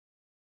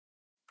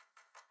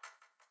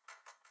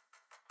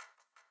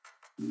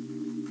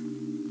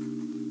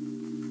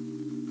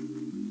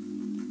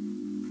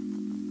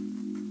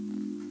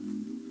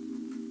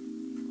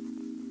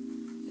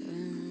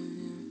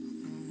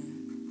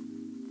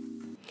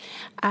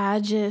I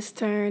just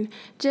turned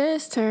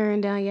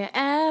down your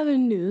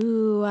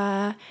avenue.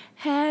 I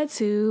had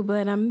to,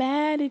 but I'm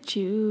mad at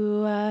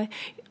you. I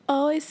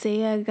always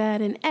say I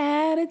got an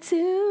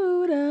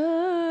attitude.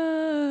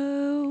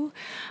 Oh.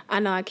 I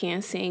know I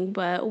can't sing,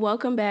 but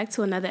welcome back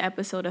to another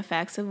episode of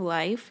Facts of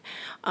Life.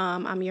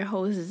 I'm your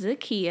host,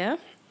 Zakia.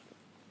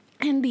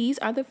 And these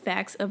are the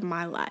facts of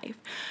my life.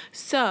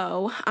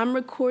 So I'm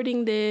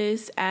recording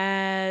this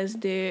as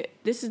this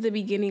is the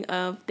beginning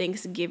of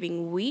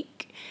Thanksgiving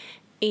week.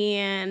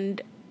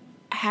 And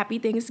happy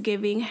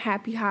Thanksgiving,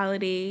 happy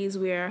holidays.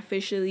 We are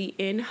officially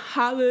in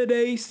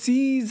holiday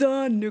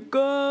season,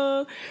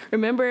 nigga.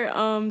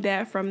 Remember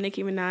that from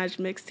Nicki Minaj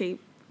mixtape?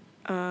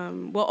 I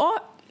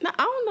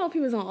don't know if he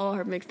was on all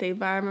her mixtape,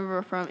 but I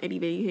remember from Itty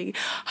Bitty Higgy,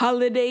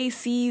 holiday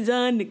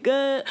season,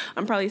 nigga.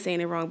 I'm probably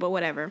saying it wrong, but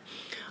whatever.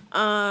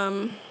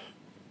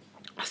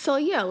 So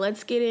yeah,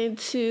 let's get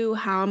into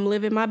how I'm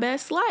living my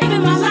best life. If you're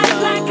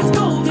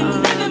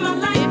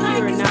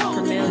not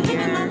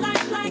familiar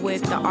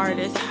with the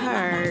artist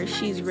Her,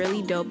 she's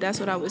really dope.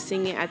 That's what I was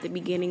singing at the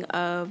beginning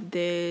of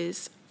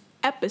this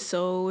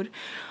episode.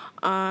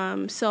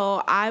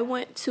 So I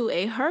went to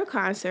a Her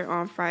concert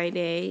on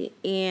Friday,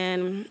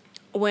 and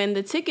when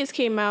the tickets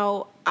came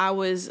out, I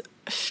was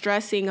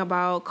stressing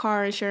about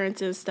car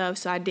insurance and stuff,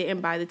 so I didn't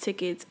buy the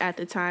tickets at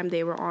the time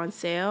they were on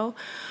sale.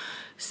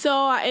 So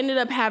I ended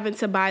up having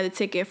to buy the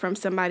ticket from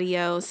somebody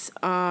else.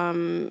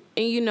 And,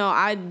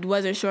 I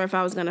wasn't sure if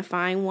I was going to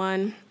find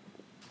one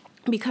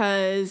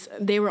because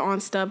they were on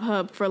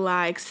StubHub for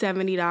like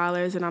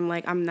 $70. And I'm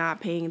like, I'm not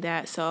paying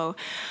that. So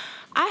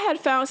I had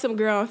found some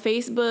girl on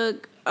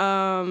Facebook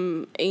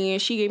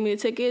and she gave me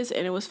the tickets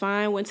and it was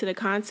fine. Went to the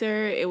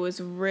concert. It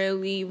was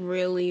really,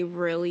 really,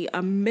 really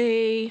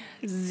amazing.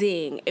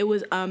 It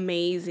was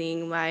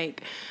amazing.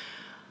 Like,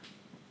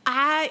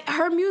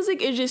 her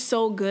music is just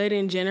so good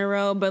in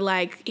general, but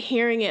like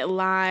hearing it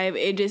live,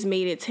 it just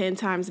made it 10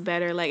 times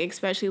better. Like,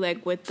 especially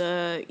like with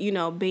the,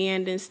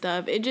 band and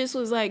stuff, it just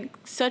was like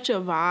such a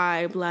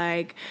vibe.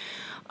 Like,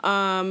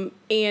 and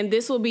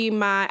this will be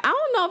I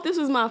don't know if this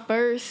was my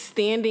first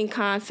standing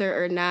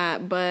concert or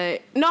not,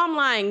 but no, I'm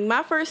lying.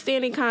 My first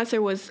standing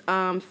concert was,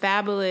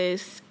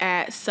 Fabulous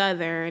at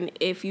Southern.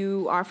 If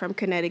you are from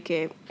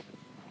Connecticut.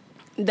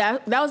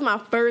 That was my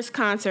first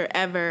concert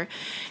ever,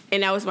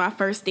 and that was my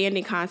first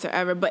standing concert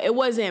ever. But it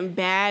wasn't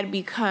bad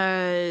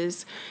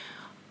because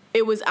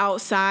it was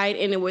outside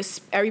and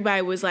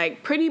everybody was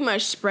like pretty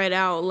much spread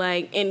out.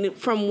 Like, and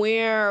from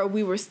where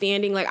we were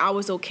standing, like I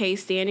was okay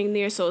standing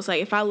there. So it's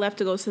like if I left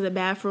to go to the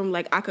bathroom,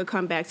 like I could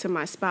come back to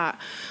my spot.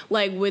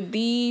 Like with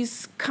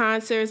these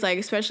concerts, like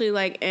especially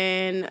like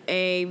in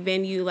a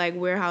venue like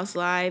Warehouse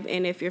Live,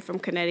 and if you're from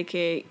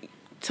Connecticut,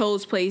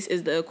 Toad's Place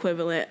is the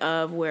equivalent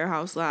of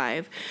Warehouse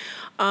Live.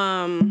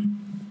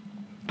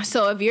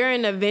 So if you're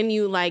in a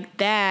venue like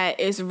that,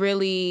 it's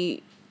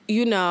really,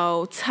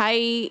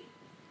 tight,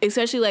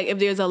 especially like if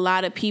there's a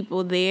lot of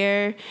people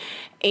there.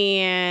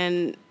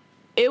 And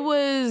it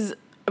was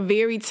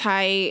very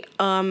tight.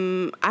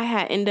 I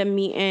had ended up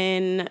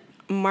meeting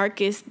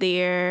Marcus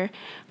there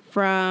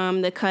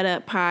from the Cut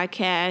Up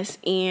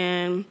podcast,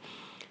 and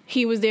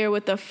he was there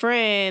with a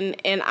friend,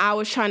 and I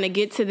was trying to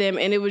get to them,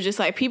 and it was just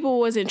like people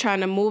wasn't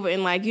trying to move it.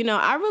 And like,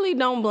 I really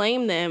don't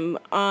blame them,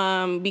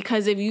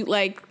 because if you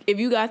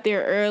got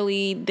there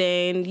early,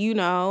 then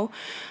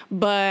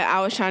but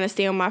I was trying to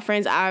stay with my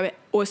friends. I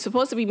was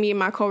supposed to be meeting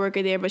my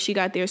coworker there, but she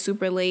got there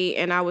super late,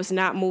 and I was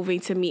not moving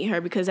to meet her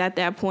because at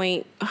that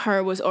point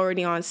Her was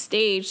already on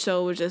stage.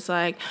 So it was just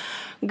like,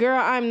 girl,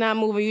 I'm not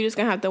moving. You're just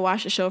gonna have to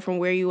watch the show from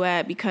where you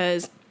at,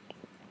 because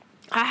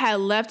I had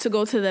left to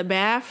go to the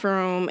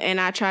bathroom,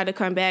 and I tried to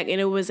come back, and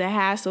it was a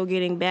hassle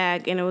getting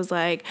back. And it was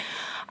like,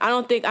 I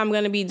don't think I'm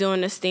going to be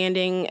doing the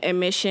standing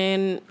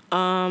admission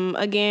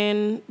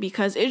again,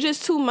 because it's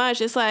just too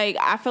much. It's like,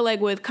 I feel like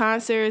with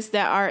concerts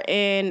that are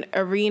in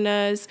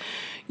arenas,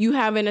 you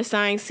have an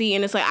assigned seat,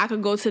 and it's like I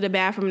could go to the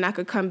bathroom and I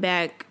could come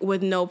back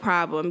with no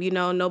problem.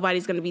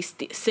 Nobody's going to be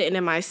sitting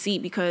in my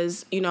seat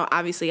because,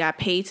 obviously I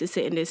paid to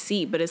sit in this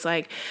seat, but it's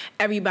like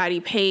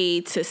everybody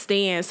paid to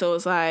stand. So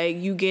it's like,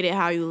 you get it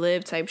how you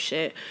live type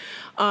shit.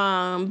 But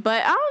I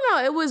don't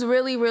know. It was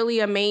really, really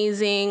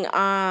amazing.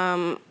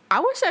 I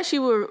wish that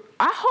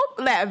I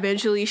hope that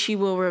eventually she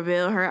will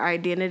reveal her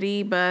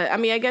identity, but I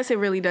mean, I guess it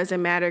really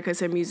doesn't matter because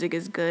her music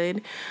is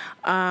good.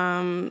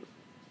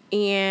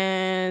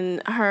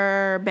 And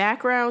her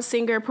background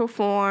singer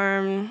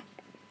performed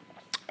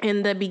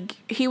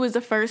he was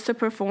the first to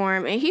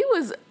perform, and he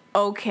was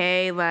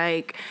okay.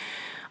 Like,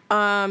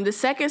 the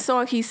second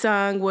song he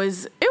sung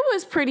was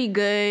pretty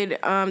good.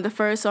 The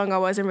first song I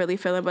wasn't really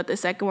feeling, but the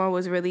second one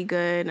was really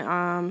good.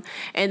 And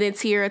then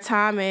Tiara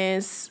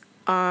Thomas,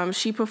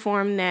 she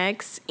performed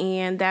next,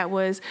 and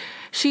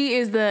she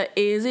is the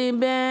Is It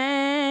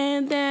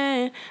Bad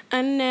That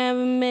I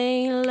Never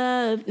Made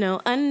Love? No,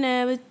 I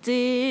never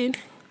did.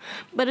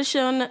 But it's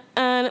showing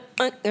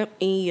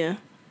yeah.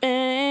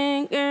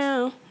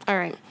 Girl. All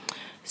right.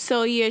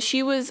 So yeah,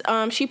 she was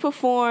she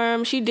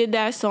performed, she did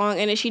that song,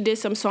 and then she did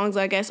some songs,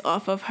 I guess,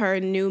 off of her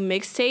new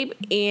mixtape,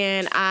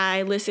 and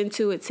I listened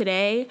to it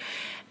today,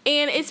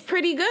 and it's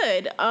pretty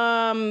good.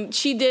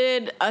 She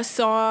did a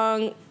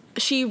song,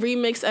 she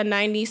remixed a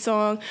 90s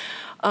song,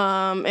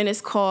 and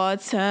it's called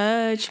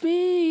Touch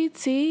Me,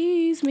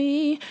 Tease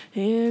Me,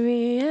 Hear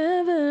Me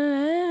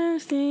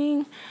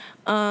Everlasting.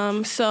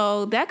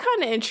 So that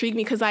kind of intrigued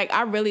me because, like,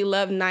 I really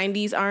love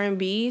 90s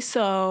R&B,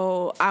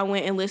 so I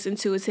went and listened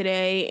to it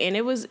today, and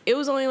it was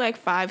only like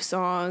 5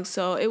 songs,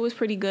 so it was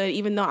pretty good,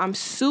 even though I'm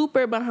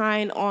super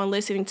behind on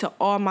listening to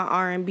all my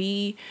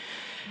R&B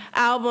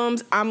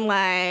albums. I'm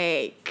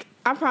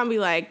probably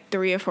like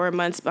 3 or 4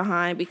 months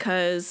behind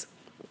because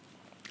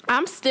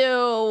I'm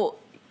still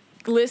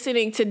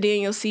listening to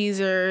Daniel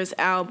Caesar's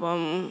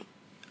album.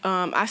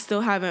 I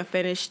still haven't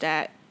finished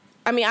that.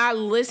 I mean, I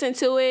listened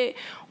to it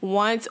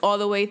once all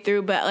the way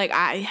through, but like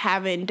I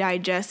haven't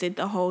digested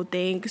the whole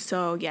thing.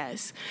 So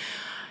yes.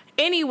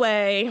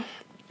 Anyway,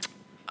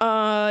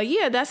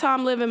 yeah, that's how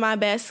I'm living my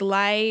best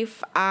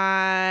life.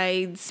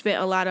 I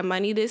spent a lot of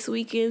money this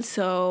weekend,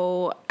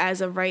 so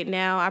as of right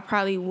now, I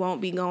probably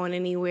won't be going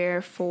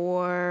anywhere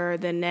for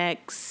the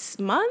next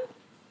month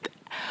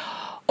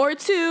or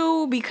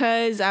 2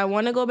 because I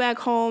want to go back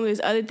home.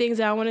 There's other things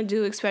that I want to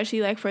do,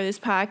 especially like for this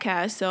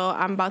podcast. So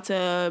I'm about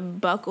to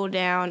buckle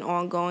down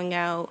on going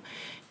out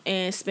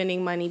and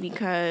spending money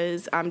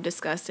because I'm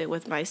disgusted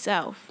with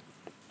myself.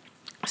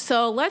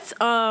 So let's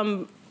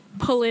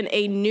pull in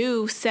a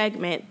new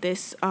segment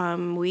this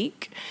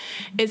week.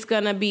 It's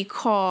going to be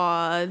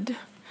called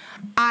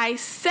I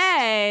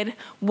Said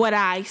What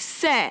I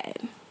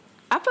Said.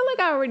 I feel like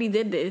I already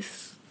did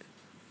this.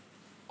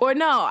 Or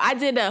no, I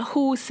did a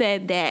who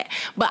said that,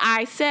 but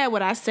I said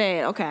what I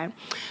said. Okay.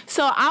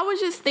 So I was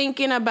just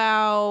thinking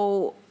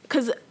about,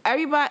 because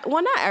everybody,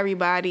 well, not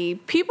everybody,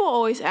 people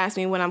always ask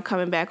me when I'm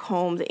coming back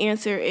home. The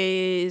answer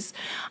is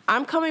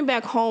I'm coming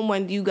back home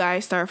when you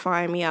guys start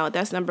flying me out.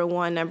 That's number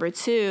 1. Number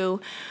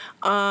 2,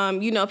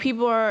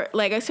 people are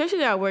like,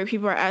 especially at work,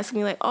 people are asking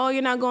me like, oh,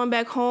 you're not going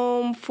back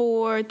home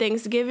for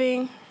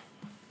Thanksgiving?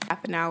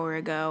 Half an hour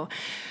ago.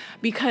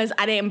 Because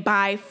I didn't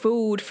buy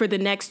food for the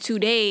next 2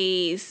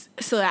 days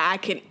so that I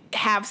could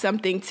have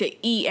something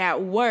to eat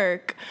at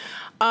work.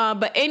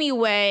 But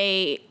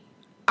anyway,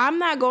 I'm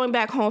not going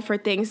back home for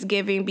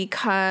Thanksgiving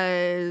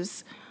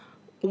because,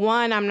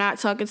 1, I'm not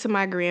talking to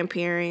my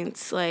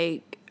grandparents.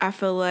 Like, I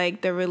feel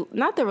like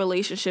not the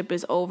relationship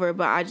is over,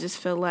 but I just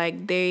feel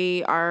like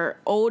they are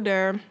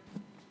older.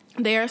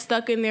 They are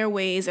stuck in their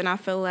ways, and I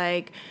feel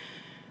like,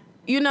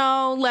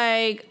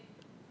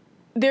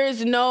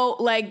 there's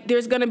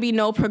going to be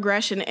no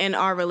progression in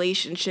our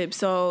relationship.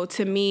 So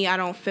to me, I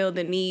don't feel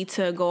the need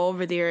to go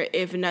over there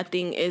if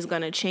nothing is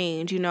going to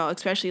change,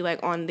 especially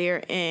like on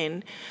their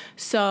end.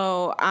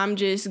 So I'm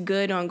just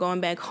good on going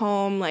back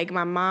home. Like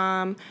my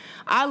mom,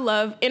 I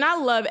love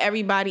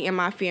everybody in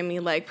my family.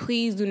 Like,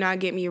 please do not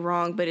get me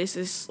wrong, but it's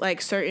just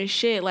like certain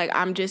shit, like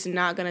I'm just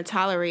not going to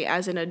tolerate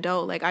as an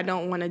adult. Like I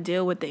don't want to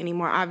deal with it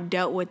anymore. I've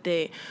dealt with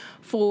it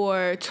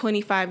for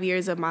 25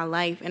 years of my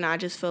life, and I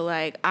just feel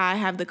like I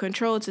have the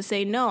control to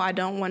say, no, I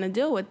don't want to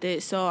deal with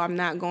it, so I'm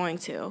not going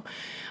to.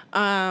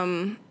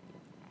 I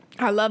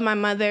love my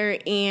mother,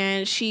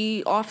 and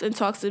she often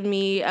talks to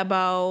me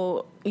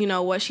about,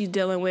 what she's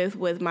dealing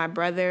with my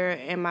brother,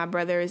 and my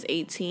brother is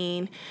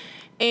 18.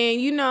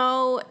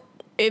 And,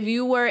 if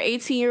you were an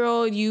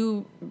 18-year-old,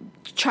 you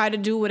try to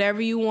do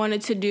whatever you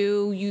wanted to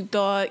do. You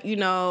thought,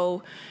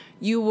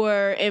 you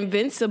were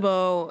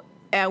invincible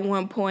at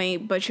one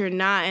point, but you're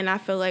not. And I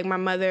feel like my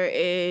mother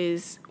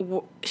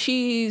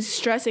she's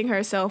stressing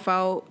herself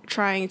out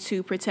trying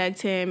to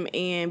protect him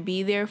and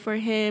be there for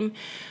him.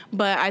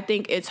 But I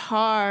think it's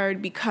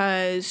hard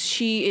because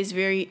she's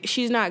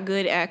not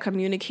good at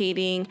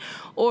communicating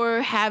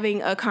or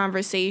having a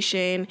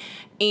conversation,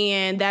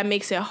 and that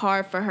makes it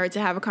hard for her to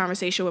have a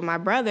conversation with my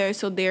brother.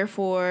 So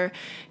therefore,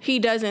 he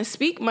doesn't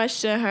speak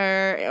much to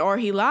her, or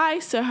he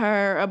lies to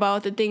her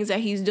about the things that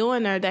he's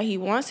doing or that he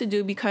wants to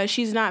do because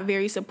she's not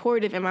very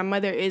supportive, and my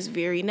mother is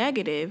very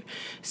negative.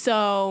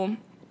 So,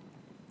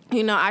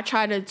 I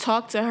try to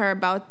talk to her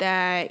about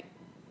that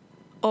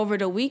over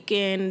the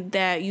weekend,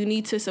 that you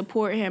need to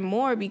support him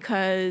more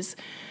because,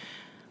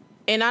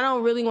 and I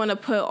don't really want to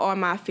put all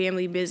my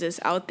family business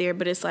out there,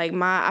 but it's like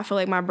I feel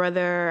like my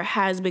brother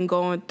has been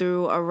going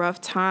through a rough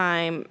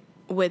time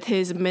with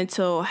his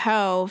mental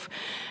health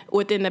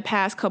within the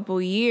past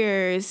couple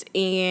years.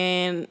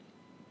 And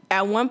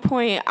at one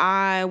point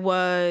I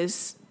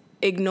was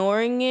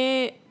ignoring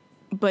it,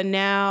 but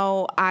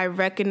now I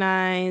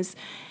recognize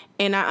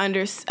and I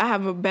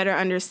have a better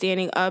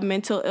understanding of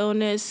mental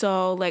illness.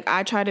 So, like,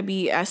 I try to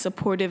be as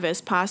supportive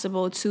as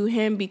possible to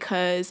him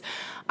because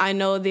I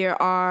know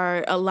there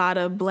are a lot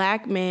of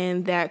Black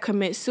men that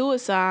commit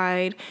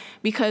suicide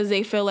because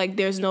they feel like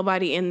there's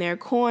nobody in their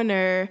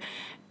corner.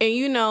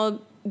 And,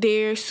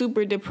 they're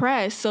super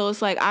depressed. So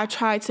it's like I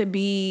try to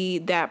be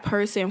that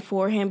person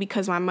for him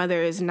because my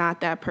mother is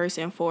not that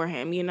person for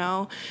him, you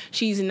know?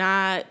 She's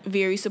not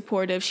very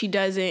supportive. She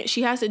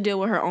has to deal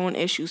with her own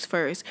issues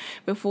first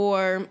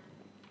before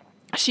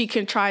she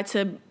can try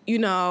to, you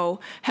know,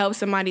 help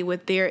somebody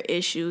with their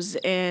issues.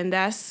 And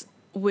that's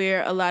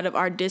where a lot of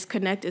our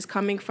disconnect is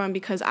coming from,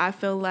 because I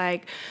feel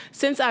like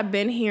since I've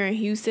been here in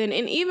Houston,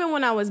 and even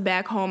when I was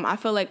back home, I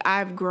feel like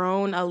I've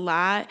grown a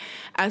lot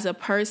as a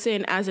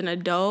person, as an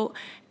adult,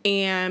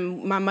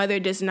 and my mother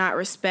does not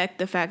respect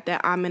the fact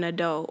that I'm an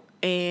adult.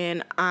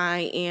 And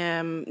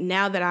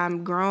now that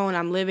I'm grown,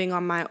 I'm living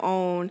on my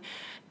own,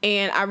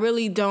 and I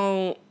really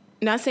don't,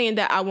 not saying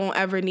that I won't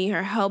ever need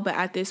her help, but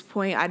at this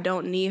point, I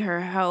don't need her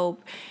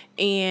help.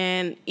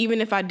 And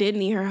even if I did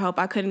need her help,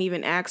 I couldn't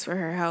even ask for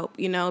her help,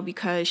 you know,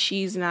 because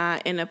she's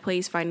not in a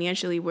place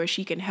financially where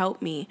she can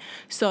help me.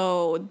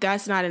 So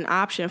that's not an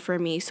option for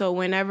me. So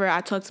whenever I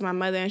talk to my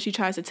mother and she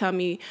tries to tell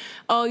me,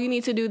 oh, you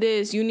need to do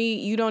this,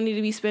 you don't need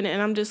to be spending,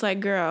 and I'm just like,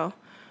 girl,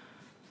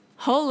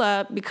 hold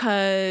up,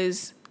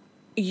 because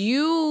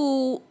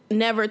you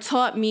never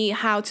taught me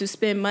how to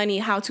spend money,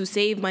 how to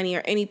save money,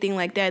 or anything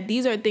like that.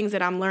 These are things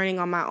that I'm learning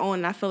on my own.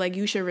 And I feel like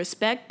you should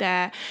respect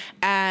that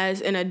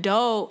as an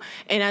adult.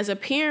 And as a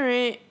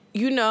parent,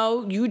 you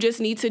know, you just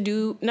need to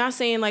do, not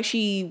saying like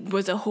she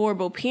was a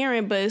horrible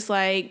parent, but it's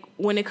like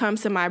when it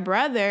comes to my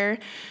brother,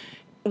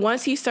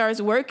 once he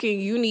starts working,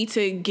 you need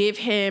to give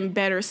him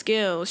better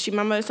skills.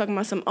 My mother's talking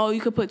about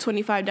you could put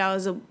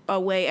 $25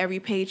 away every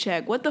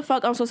paycheck. What the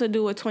fuck I'm supposed to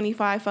do with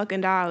 $25 fucking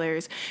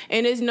dollars?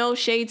 And there's no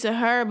shade to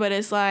her, but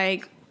it's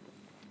like,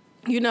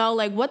 you know,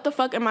 like, what the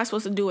fuck am I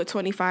supposed to do with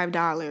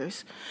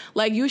 $25?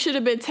 Like, you should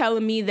have been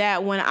telling me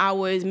that when I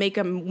was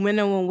making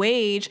minimum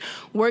wage,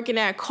 working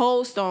at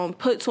Cold Stone,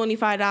 put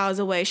 $25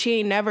 away. She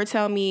ain't never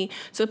tell me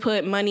to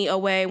put money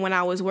away when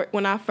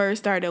I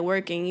first started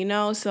working, you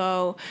know?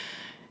 So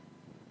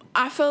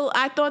I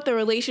thought the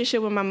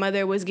relationship with my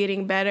mother was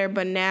getting better,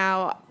 but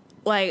now,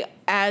 like,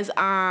 as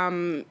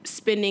I'm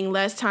spending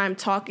less time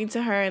talking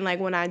to her, and like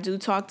when I do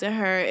talk to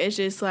her, it's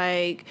just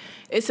like,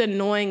 it's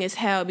annoying as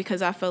hell,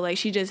 because I feel like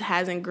she just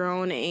hasn't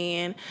grown,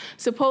 and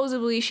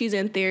supposedly she's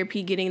in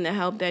therapy getting the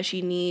help that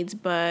she needs,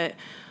 but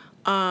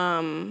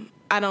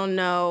I don't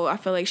know. I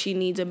feel like she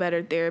needs a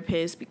better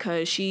therapist,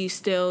 because she's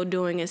still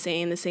doing and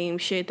saying the same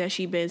shit that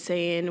she been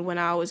saying when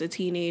I was a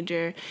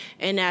teenager.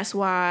 And that's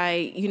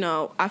why, you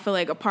know, I feel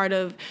like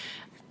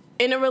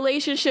in a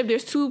relationship,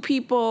 there's two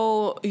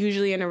people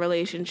usually in a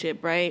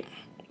relationship, right?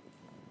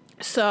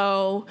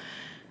 So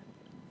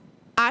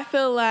I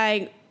feel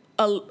like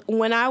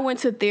when I went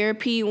to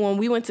therapy, when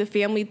we went to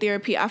family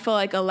therapy, I felt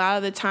like a lot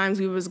of the times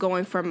we was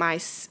going for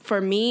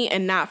me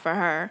and not for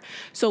her,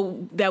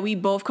 so that we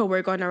both could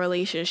work on a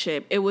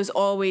relationship. It was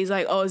always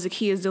like, oh,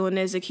 Zakia's doing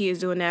this, Zakia's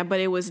doing that, but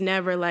it was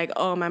never like,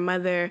 oh, my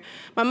mother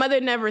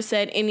never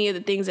said any of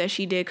the things that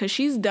she did, because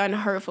she's done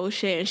hurtful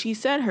shit, and she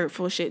said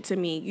hurtful shit to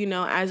me, you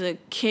know, as a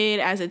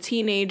kid, as a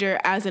teenager,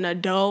 as an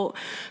adult.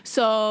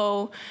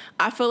 So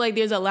I feel like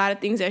there's a lot of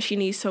things that she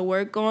needs to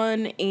work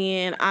on,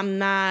 and I'm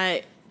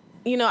not,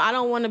 you know, I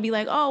don't want to be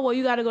like, oh, well,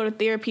 you got to go to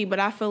therapy. But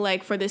I feel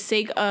like for the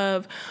sake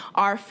of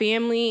our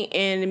family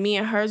and me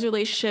and her's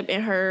relationship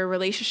and her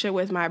relationship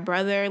with my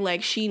brother,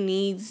 like, she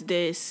needs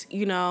this,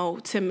 you know,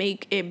 to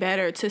make it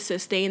better, to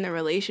sustain the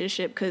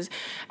relationship. Because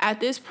at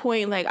this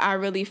point, like, I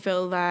really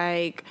feel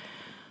like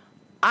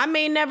I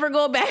may never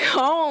go back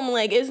home.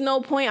 Like, it's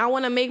no point. I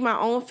want to make my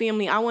own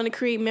family. I want to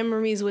create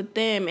memories with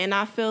them. And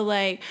I feel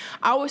like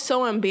I was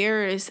so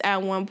embarrassed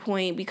at one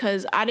point,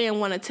 because I didn't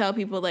want to tell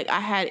people, like, I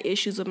had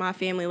issues with my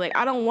family. Like,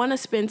 I don't want to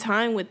spend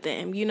time with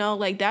them, you know?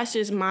 Like, that's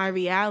just my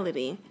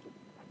reality.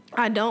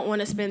 I don't want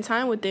to spend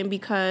time with them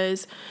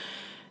because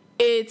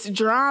it's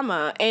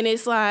drama. And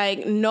it's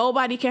like,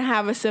 nobody can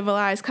have a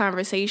civilized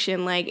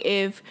conversation. Like,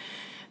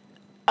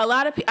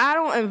 I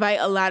don't invite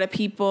a lot of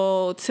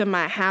people to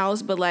my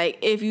house, but like,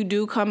 if you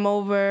do come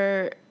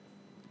over,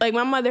 like,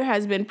 my mother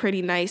has been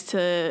pretty nice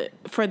for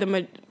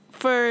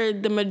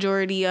the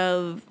majority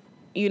of,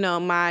 you know,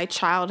 my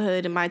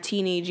childhood and my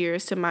teenage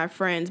years to my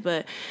friends,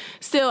 but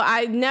still,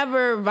 I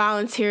never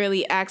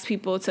voluntarily ask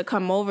people to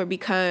come over,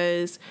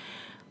 because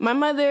my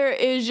mother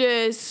is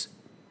just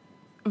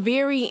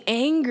very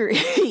angry.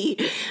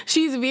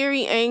 She's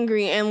very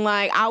angry, and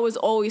like, I was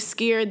always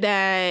scared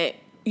that,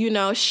 you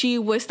know, she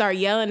would start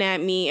yelling at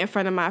me in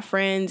front of my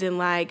friends and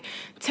like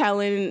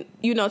talking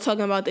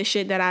about the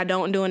shit that I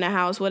don't do in the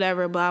house,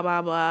 whatever, blah,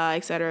 blah, blah,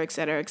 et cetera, et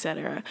cetera, et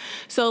cetera.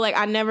 So like,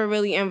 I never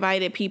really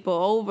invited people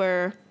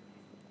over.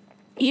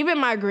 Even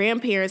my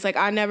grandparents, like,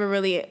 I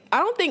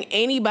don't think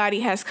anybody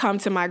has come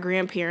to my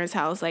grandparents'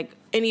 house, like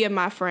any of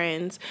my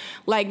friends.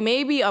 Like,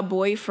 maybe a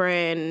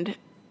boyfriend,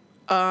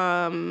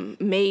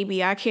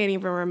 maybe, I can't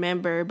even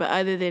remember. But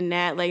other than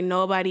that, like,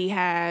 nobody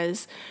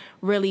has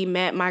really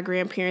met my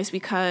grandparents,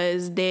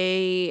 because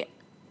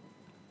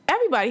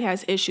everybody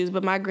has issues,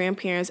 but my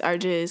grandparents are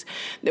just,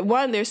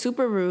 one, they're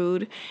super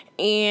rude,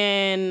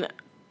 and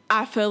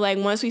I feel like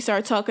once we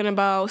start talking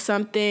about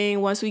something,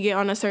 once we get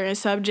on a certain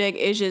subject,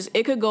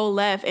 it could go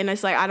left, and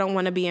it's like, I don't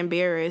want to be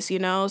embarrassed, you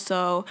know?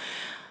 So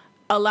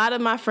a lot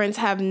of my friends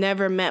have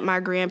never met my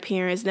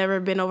grandparents, never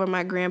been over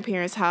my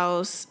grandparents'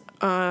 house.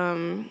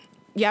 I've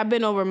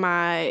been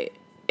over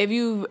if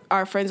you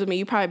are friends with me,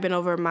 you've probably been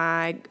over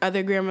my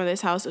other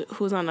grandmother's house,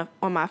 who's on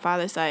my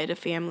father's side of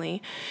the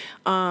family.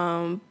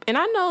 And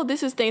I know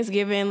this is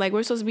Thanksgiving, like,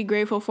 we're supposed to be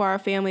grateful for our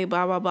family,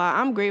 blah, blah, blah.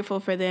 I'm grateful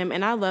for them,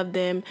 and I love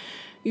them,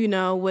 you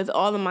know, with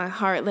all of my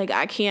heart. Like,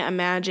 I can't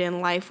imagine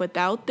life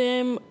without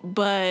them,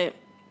 but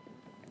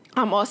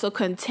I'm also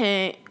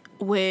content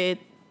with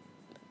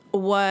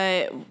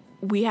what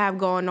we have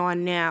going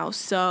on now.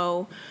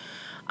 So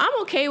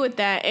I'm okay with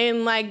that.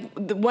 And like,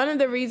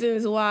 another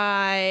reason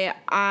why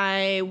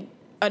I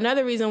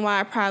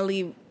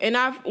probably,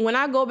 when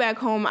I go back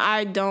home,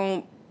 I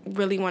don't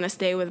really want to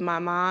stay with my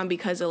mom,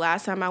 because the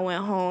last time I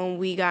went home,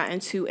 we got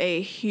into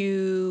a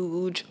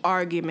huge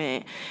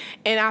argument.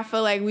 And I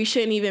feel like we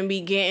shouldn't even be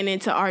getting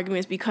into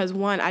arguments, because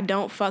one, I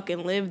don't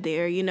fucking live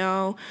there, you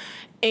know?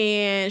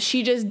 And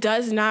she just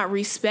does not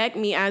respect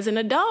me as an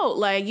adult.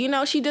 Like, you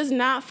know, she does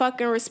not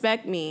fucking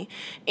respect me.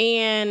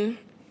 And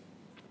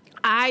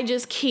I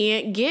just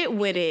can't get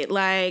with it.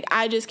 Like,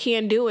 I just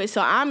can't do it. So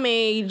I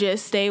may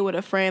just stay with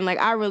a friend. Like,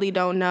 I really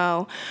don't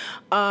know.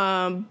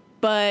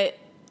 But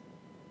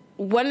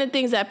one of the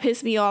things that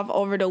pissed me off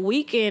over the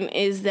weekend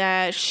is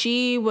that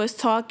we were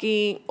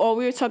talking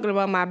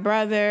about my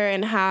brother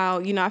and how,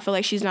 you know, I feel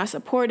like she's not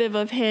supportive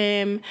of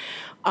him.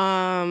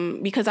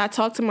 Because I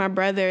talked to my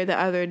brother the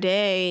other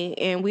day,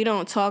 and we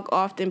don't talk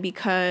often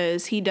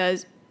because he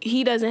doesn't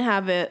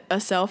have a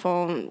cell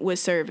phone with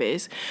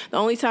service. The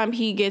only time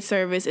he gets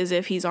service is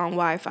if he's on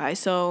Wi-Fi.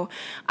 So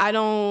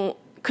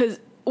because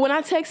when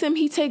I text him,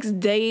 he takes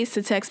days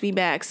to text me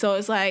back. So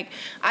it's like,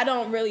 I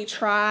don't really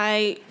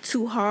try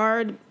too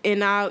hard.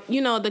 And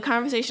the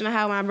conversation I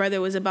had with my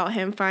brother was about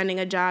him finding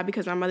a job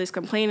because my mother's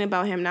complaining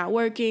about him not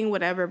working,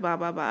 whatever, blah,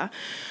 blah, blah.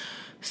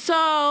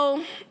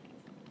 So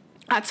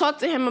I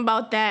talked to him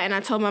about that, and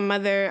I told my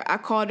mother, I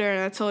called her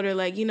and I told her,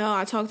 like, you know,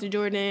 I talked to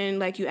Jordan,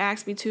 like you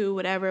asked me to,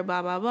 whatever,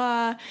 blah, blah,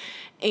 blah.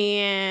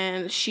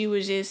 And she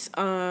was just,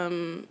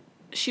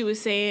 she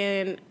was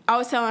saying, I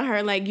was telling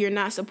her, like, you're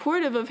not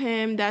supportive of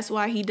him. That's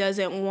why he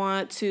doesn't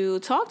want to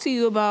talk to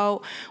you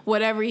about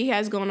whatever he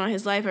has going on in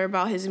his life or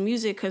about his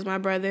music, because my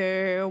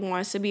brother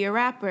wants to be a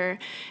rapper.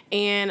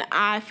 And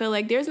I feel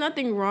like there's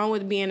nothing wrong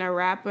with being a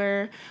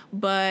rapper,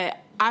 but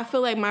I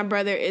feel like my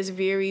brother is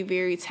very,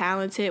 very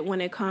talented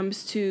when it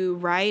comes to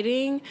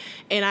writing.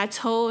 And I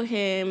told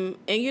him,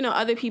 and, you know,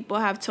 other people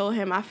have told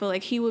him, I feel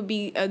like he would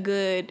be a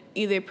good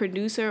either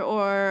producer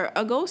or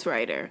a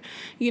ghostwriter,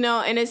 you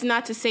know. And it's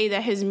not to say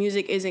that his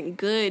music isn't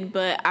good,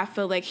 but I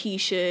feel like he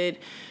should,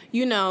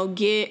 you know,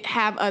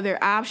 have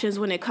other options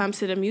when it comes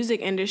to the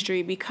music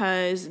industry,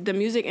 because the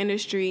music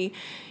industry,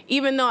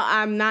 even though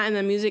I'm not in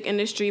the music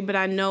industry, but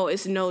I know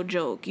it's no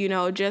joke, you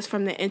know, just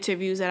from the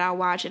interviews that I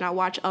watch, and I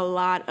watch a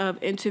lot of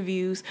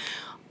interviews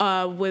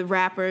with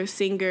rappers,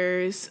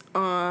 singers,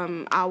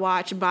 I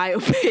watch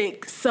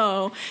biopics,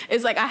 so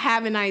it's like I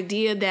have an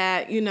idea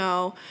that, you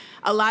know,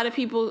 a lot of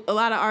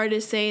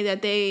artists say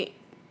that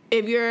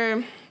if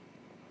you're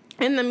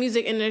in the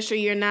music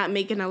industry, you're not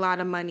making a lot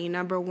of money,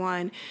 number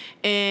one.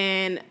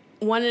 And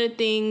one of the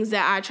things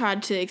that I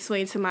tried to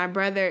explain to my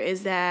brother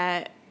is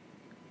that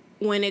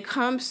when it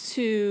comes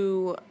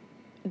to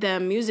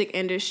the music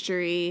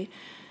industry,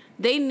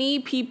 they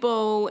need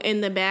people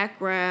in the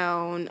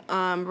background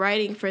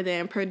writing for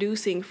them,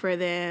 producing for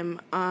them.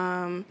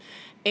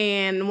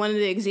 And one of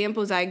the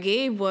examples I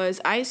gave was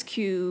Ice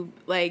Cube.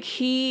 Like,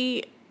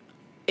 he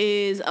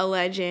is a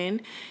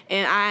legend,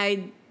 and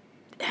I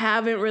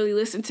haven't really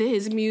listened to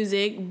his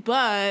music,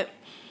 but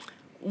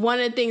one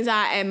of the things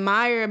I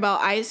admire about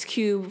Ice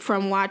Cube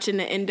from watching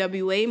the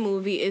NWA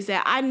movie is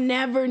that I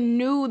never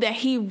knew that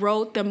he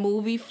wrote the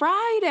movie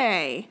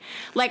Friday.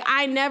 Like,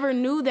 I never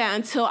knew that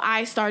until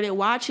I started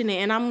watching it,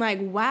 and I'm like,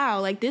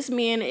 wow, like, this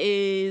man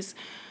is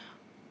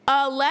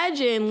a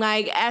legend.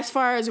 Like, as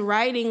far as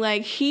writing,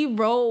 like, he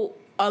wrote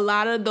a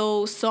lot of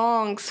those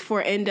songs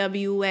for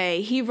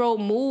NWA. He wrote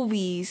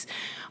movies.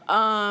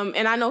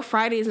 And I know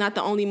Friday is not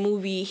the only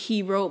movie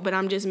he wrote, but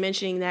I'm just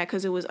mentioning that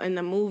because it was in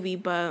the movie.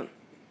 But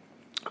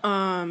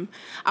I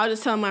was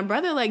just telling my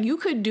brother, like, you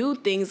could do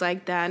things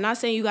like that. I'm not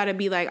saying you got to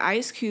be like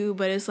Ice Cube,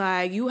 but it's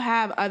like you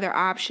have other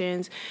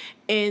options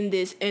in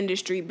this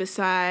industry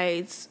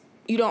besides,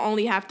 you don't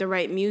only have to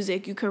write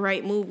music. You could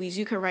write movies.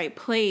 You could write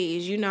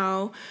plays, you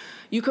know.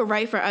 You could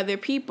write for other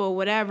people,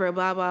 whatever,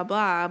 blah, blah,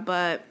 blah.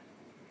 But,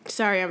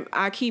 sorry,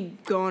 I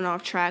keep going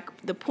off track.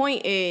 The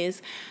point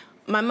is,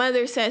 my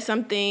mother said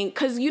something,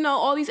 because, you know,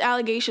 all these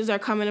allegations are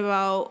coming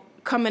out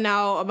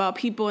about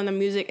people in the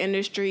music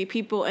industry,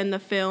 people in the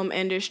film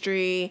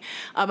industry,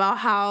 about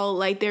how,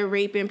 like, they're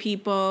raping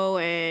people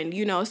and,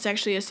 you know,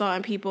 sexually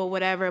assaulting people,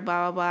 whatever,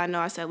 blah, blah, blah. I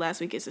know I said last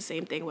week it's the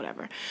same thing,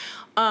 whatever.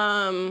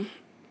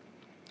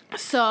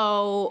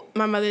 So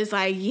my mother's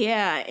like,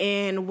 yeah,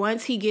 and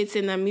once he gets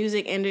in the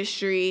music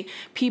industry,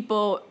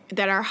 people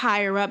that are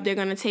higher up, they're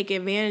going to take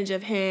advantage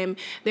of him.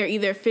 They're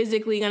either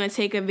physically going to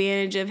take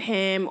advantage of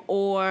him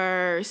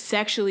or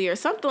sexually or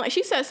something. Like,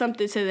 she said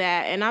something to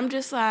that, and I'm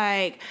just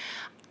like,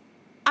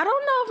 I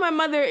don't know if my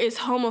mother is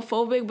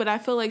homophobic, but I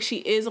feel like she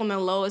is on the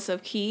lowest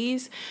of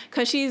keys,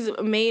 because she's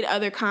made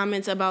other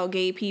comments about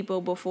gay people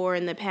before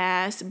in the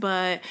past.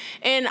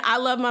 And I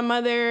love my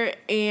mother,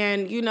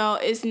 and, you know,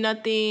 it's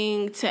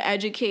nothing to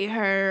educate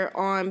her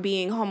on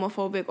being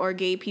homophobic or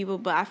gay people,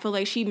 but I feel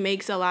like she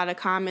makes a lot of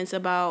comments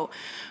about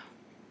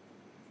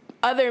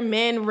other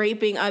men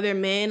raping other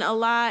men a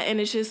lot, and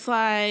it's just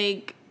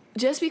like,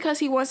 just because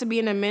he wants to be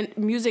in the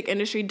music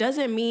industry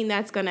doesn't mean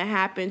that's going to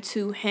happen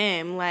to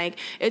him. Like,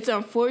 it's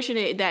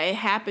unfortunate that it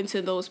happened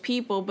to those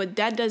people, but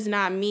that does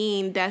not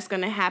mean that's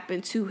going to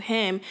happen to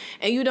him.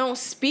 And you don't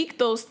speak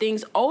those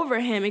things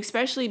over him,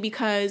 especially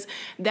because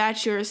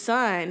that's your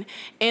son.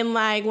 And,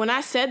 like, when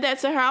I said that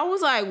to her, I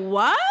was like,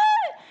 what?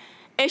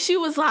 And she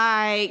was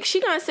like,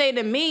 she gonna say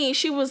to me,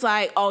 she was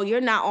like, oh,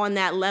 you're not on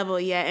that level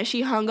yet. And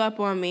she hung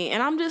up on me.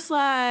 And I'm just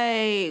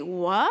like,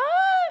 what?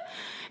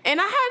 And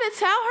I had to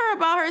tell her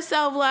about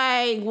herself,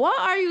 like, what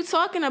are you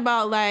talking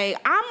about? Like,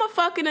 I'm a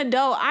fucking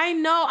adult. I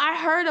know I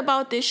heard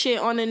about this shit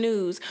on the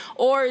news.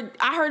 Or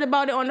I heard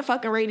about it on the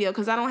fucking radio,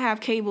 because I don't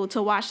have cable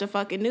to watch the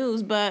fucking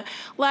news. But,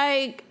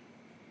 like,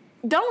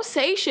 don't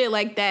say shit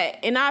like that.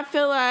 And I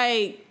feel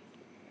like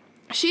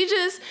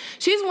she's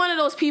one of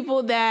those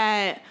people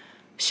that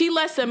she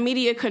lets the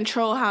media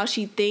control how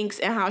she thinks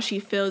and how she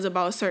feels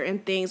about certain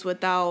things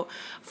without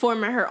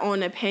forming her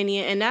own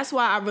opinion. And that's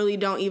why I really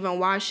don't even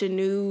watch the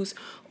news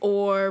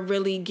or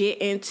really get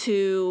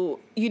into,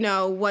 you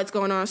know, what's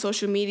going on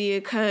social media,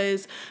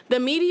 because the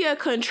media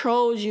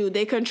controls you.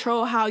 They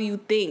control how you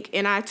think.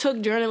 And I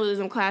took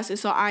journalism classes,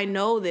 so I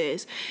know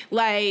this.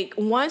 Like,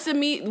 once the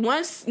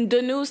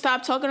news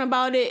stop talking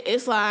about it,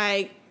 it's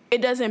like,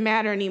 it doesn't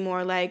matter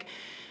anymore. Like,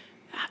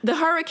 the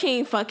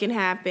hurricane fucking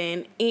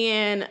happened,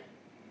 and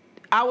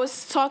I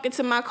was talking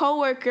to my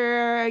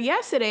coworker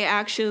yesterday,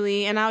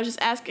 actually, and I was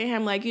just asking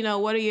him, like, you know,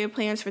 what are your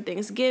plans for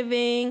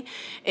Thanksgiving?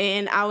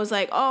 And I was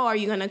like, oh, are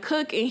you going to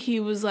cook? And he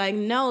was like,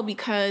 no,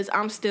 because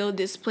I'm still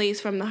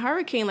displaced from the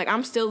hurricane. Like,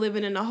 I'm still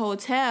living in a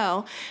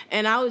hotel.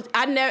 And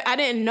I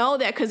didn't know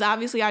that, because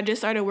obviously I just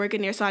started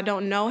working there, so I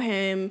don't know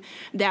him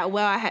that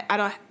well.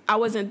 I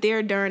wasn't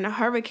there during the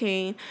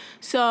hurricane.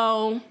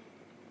 So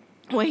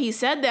when he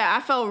said that, I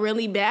felt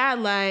really bad.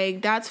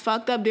 Like, that's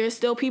fucked up. There's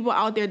still people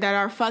out there that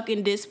are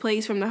fucking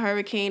displaced from the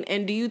hurricane.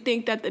 And do you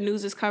think that the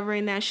news is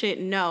covering that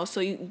shit? No. So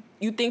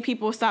you think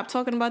people stop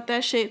talking about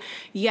that shit?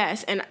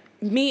 Yes. And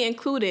me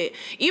included.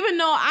 Even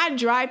though I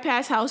drive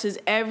past houses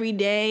every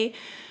day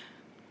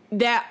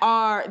that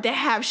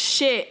have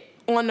shit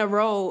on the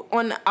road,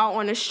 out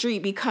on the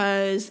street,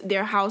 because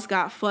their house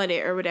got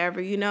flooded or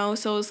whatever, you know?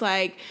 So it's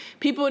like,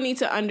 people need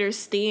to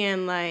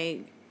understand,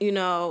 like, you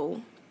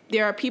know,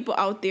 there are people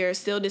out there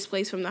still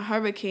displaced from the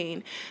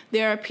hurricane.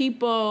 There are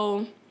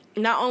people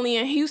not only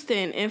in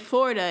Houston, in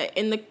Florida,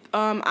 in the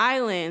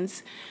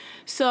islands.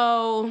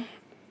 So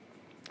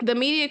the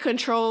media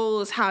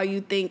controls how you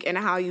think and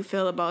how you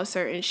feel about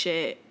certain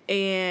shit.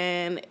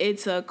 And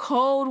it's a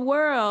cold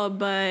world,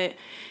 but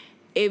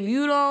if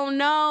you don't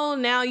know,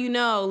 now you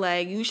know.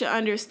 Like, you should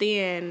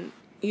understand,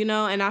 you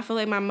know? And I feel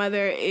like my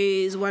mother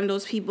is one of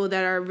those people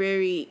that are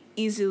very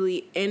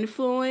easily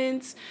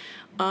influenced.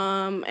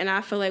 And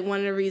I feel like one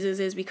of the reasons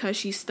is because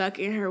she's stuck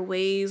in her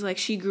ways. Like,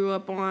 she grew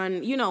up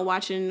on, you know,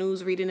 watching the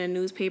news, reading the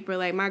newspaper.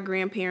 Like, my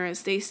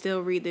grandparents, they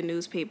still read the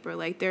newspaper.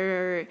 Like,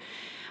 I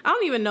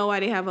don't even know why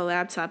they have a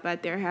laptop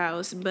at their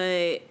house,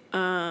 but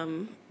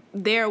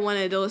they're one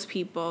of those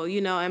people,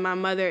 you know, and my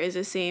mother is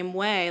the same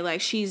way.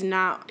 Like, she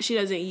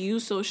doesn't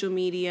use social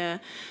media.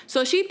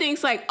 So she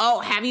thinks, like, oh,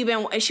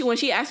 when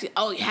she asks me,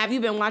 oh, have you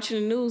been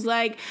watching the news?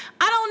 Like,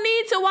 I don't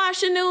need to watch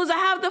the news. I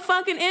have the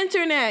fucking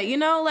internet, you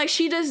know? Like,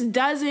 she just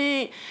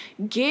doesn't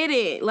get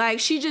it.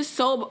 Like, she just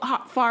so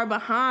far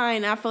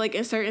behind, I feel like,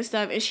 in certain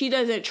stuff, and she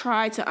doesn't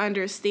try to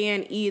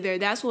understand either.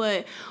 That's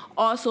what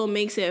also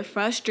makes it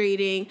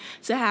frustrating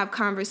to have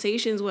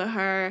conversations with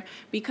her,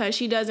 because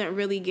she doesn't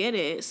really get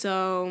it.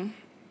 So,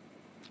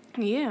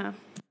 yeah.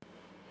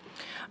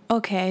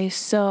 Okay,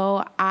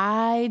 so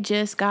I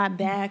just got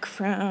back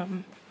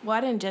from, well,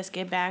 I didn't just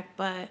get back,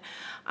 but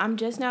I'm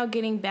just now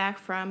getting back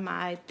from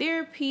my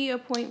therapy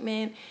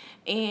appointment.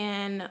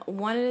 And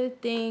one of the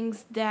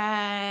things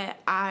that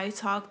I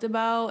talked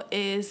about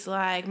is,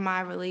 like,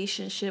 my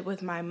relationship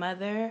with my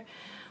mother.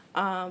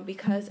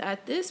 Because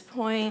at this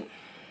point,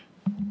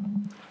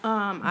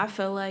 I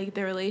feel like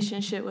the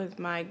relationship with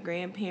my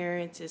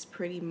grandparents is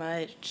pretty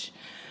much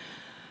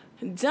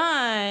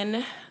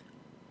done.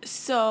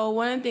 So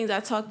one of the things I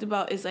talked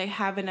about is, like,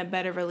 having a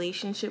better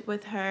relationship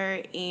with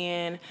her.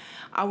 And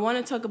I want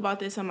to talk about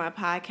this on my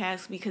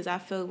podcast, because I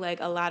feel like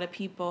a lot of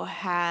people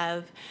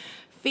have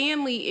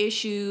family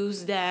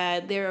issues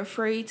that they're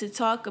afraid to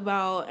talk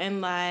about.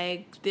 And,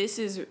 like, this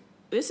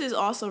is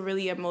also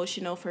really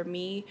emotional for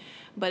me.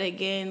 But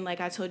again,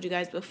 like I told you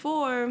guys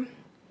before,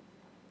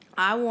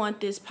 I want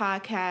this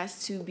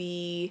podcast to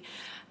be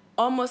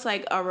almost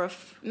like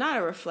not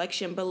a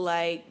reflection, but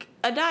like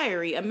a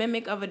diary, a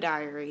mimic of a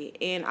diary.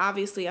 And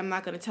obviously, I'm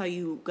not going to tell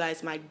you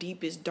guys my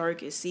deepest,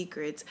 darkest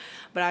secrets,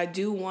 but I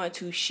do want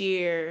to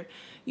share,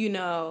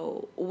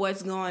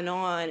 what's going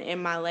on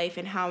in my life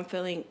and how I'm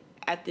feeling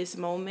at this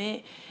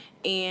moment.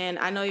 And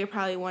I know you're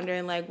probably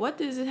wondering, like, what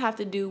does it have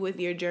to do with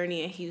your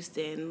journey in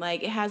Houston?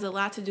 Like, it has a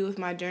lot to do with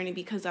my journey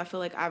because I feel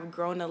like I've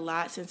grown a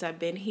lot since I've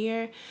been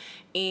here.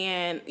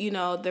 And,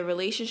 the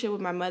relationship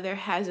with my mother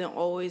hasn't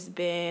always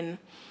been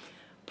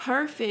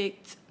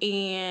perfect.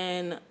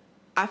 And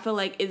I feel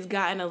like it's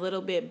gotten a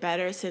little bit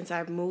better since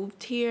I've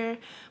moved here.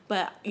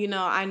 But,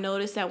 I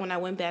noticed that when I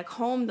went back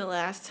home the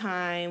last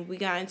time, we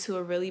got into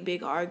a really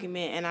big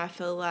argument. And I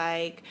feel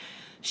like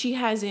she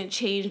hasn't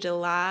changed a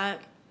lot.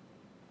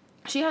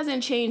 She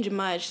hasn't changed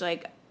much.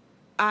 Like,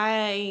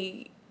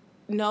 I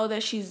know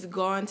that she's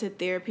gone to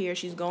therapy or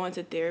she's going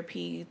to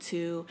therapy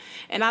too.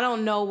 And I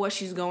don't know what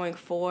she's going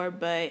for,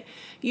 but,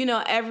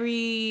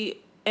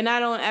 and I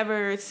don't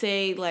ever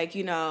say, like,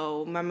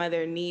 my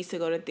mother needs to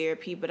go to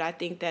therapy, but I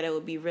think that it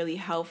would be really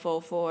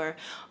helpful for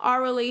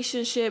our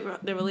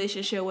relationship, the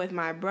relationship with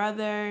my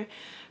brother.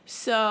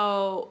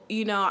 So,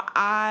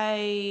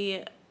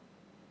 I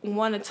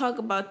want to talk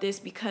about this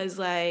because,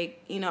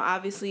 like,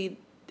 obviously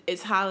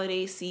it's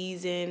holiday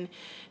season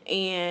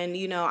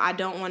and, I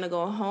don't want to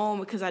go home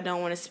because I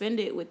don't want to spend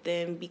it with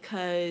them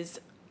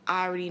because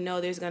I already know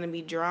there's going to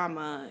be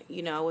drama,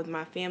 with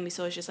my family.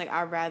 So it's just like,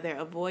 I'd rather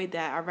avoid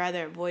that. I'd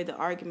rather avoid the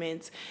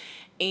arguments.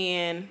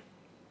 And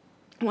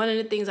one of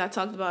the things I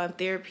talked about in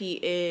therapy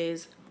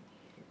is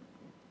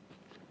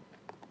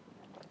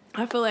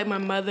I feel like my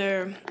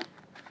mother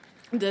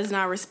does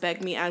not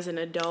respect me as an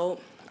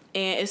adult.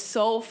 And it's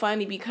so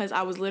funny because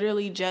I was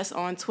literally just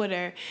on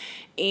Twitter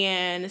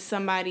and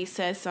somebody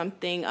said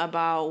something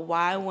about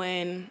why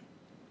when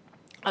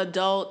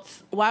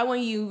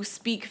you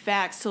speak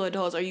facts to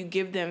adults or you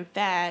give them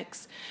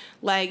facts,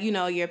 like,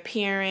 your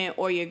parent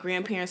or your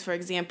grandparents, for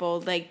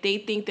example, like they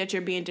think that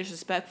you're being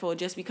disrespectful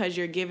just because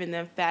you're giving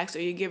them facts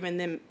or you're giving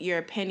them your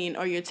opinion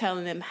or you're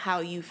telling them how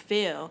you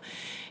feel.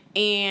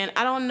 And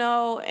I don't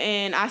know,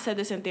 and I said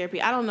this in therapy,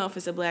 I don't know if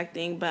it's a black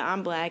thing, but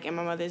I'm black and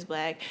my mother's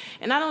black.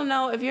 And I don't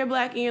know if you're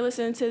black and you're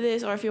listening to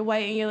this, or if you're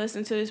white and you're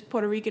listening to this,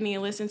 Puerto Rican and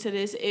you're listening to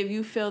this, if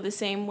you feel the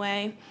same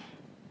way.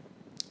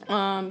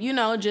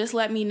 Just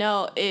let me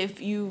know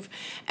if you've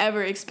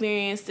ever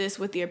experienced this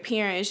with your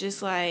parent. It's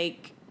just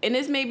like, and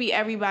this may be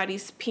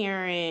everybody's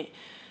parent,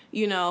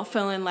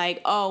 feeling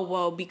like, oh,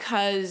 well,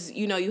 because,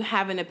 you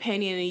have an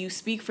opinion and you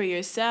speak for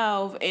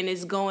yourself and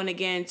it's going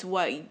against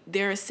what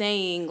they're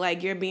saying,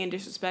 like, you're being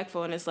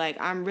disrespectful. And it's like,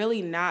 I'm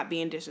really not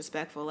being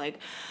disrespectful. Like,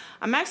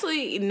 I'm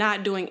actually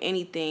not doing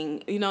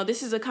anything.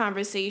 This is a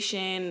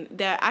conversation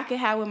that I could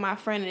have with my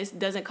friend and it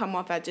doesn't come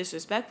off as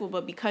disrespectful,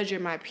 but because you're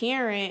my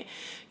parent,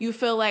 you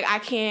feel like I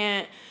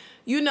can't,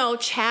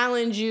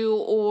 challenge you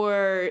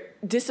or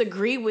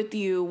disagree with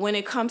you when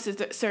it comes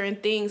to certain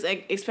things,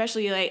 like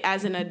especially like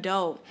as an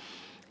adult.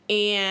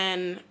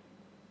 And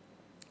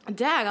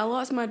I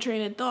lost my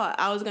train of thought.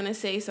 I was gonna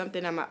say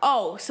something.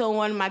 So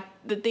one of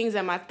the things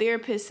that my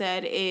therapist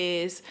said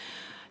is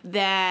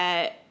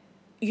that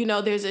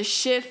there's a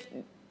shift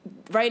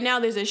right now.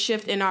 There's a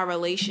shift in our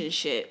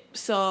relationship.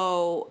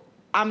 So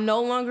I'm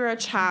no longer a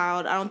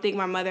child. I don't think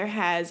my mother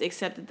has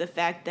accepted the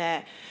fact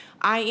that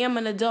I am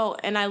an adult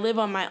and I live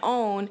on my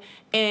own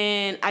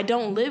and I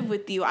don't live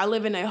with you. I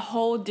live in a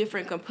whole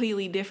different,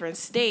 completely different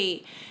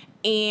state.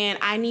 And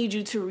I need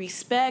you to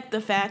respect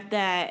the fact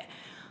that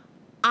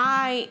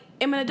I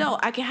am an adult.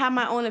 I can have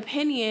my own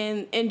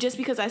opinion. And just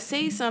because I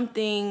say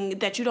something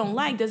that you don't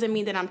like doesn't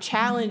mean that I'm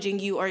challenging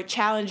you or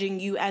challenging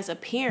you as a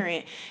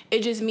parent. It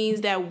just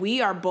means that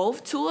we are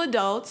both two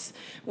adults,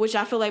 which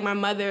I feel like my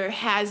mother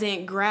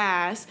hasn't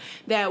grasped,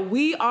 that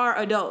we are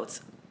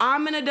adults.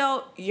 I'm an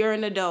adult, you're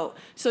an adult.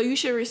 So you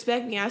should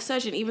respect me as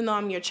such. And even though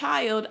I'm your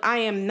child, I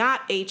am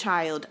not a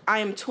child. I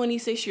am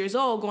 26 years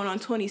old, going on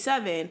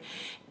 27.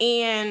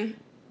 And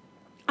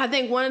I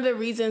think one of the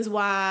reasons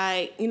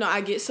why,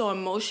 I get so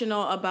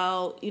emotional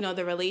about,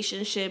 the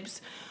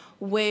relationships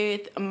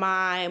with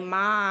my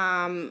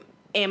mom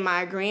and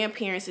my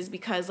grandparents is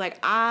because,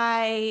 like,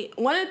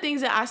 one of the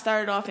things that I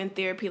started off in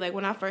therapy, like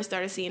when I first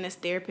started seeing this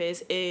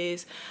therapist,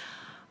 is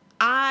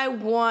I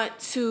want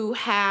to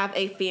have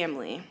a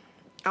family.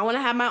 I want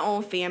to have my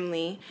own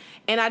family,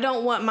 and I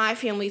don't want my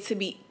family to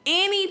be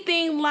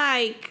anything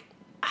like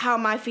how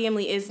my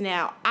family is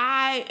now.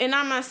 I'm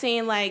not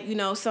saying, like,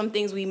 some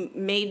things we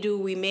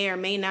may or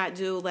may not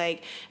do,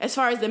 like, as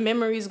far as the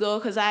memories go,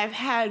 because I've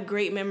had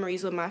great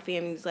memories with my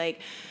families, like,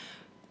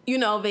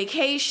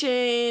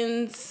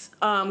 vacations,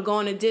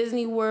 going to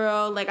Disney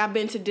World. Like, I've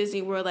been to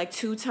Disney World, like,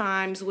 2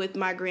 times with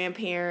my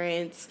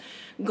grandparents,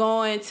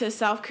 going to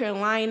South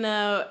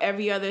Carolina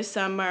every other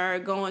summer,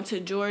 going to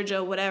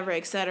Georgia, whatever,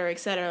 et cetera, et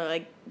cetera.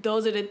 Like,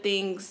 those are the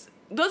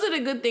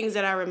good things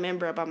that I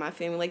remember about my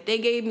family. Like, they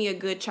gave me a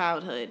good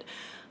childhood.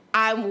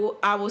 I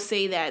will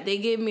say that. They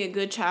gave me a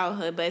good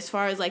childhood. But as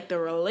far as, like, the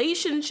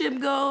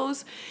relationship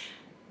goes,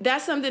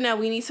 that's something that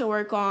we need to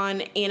work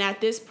on. And at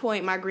this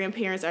point, my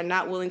grandparents are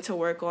not willing to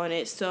work on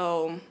it.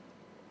 So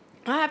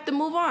I have to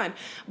move on.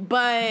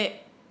 But,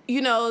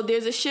 you know,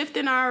 there's a shift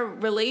in our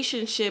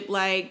relationship.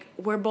 Like,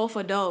 we're both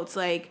adults.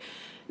 Like,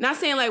 not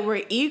saying like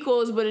we're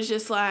equals, but it's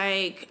just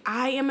like,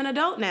 I am an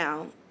adult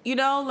now. You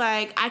know,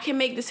 like, I can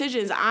make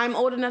decisions. I'm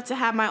old enough to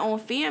have my own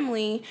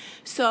family.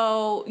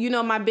 So, you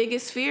know, my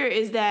biggest fear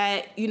is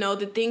that, you know,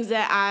 the things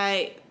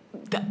that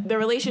the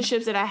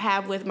relationships that I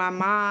have with my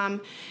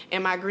mom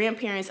and my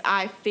grandparents,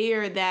 I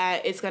fear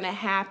that it's going to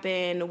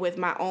happen with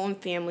my own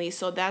family.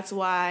 So that's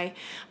why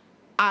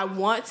I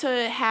want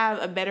to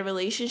have a better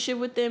relationship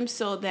with them,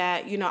 so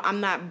that, you know,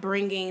 I'm not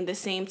bringing the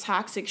same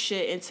toxic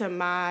shit into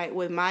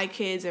with my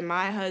kids and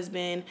my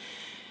husband,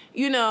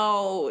 you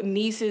know,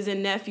 nieces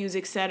and nephews,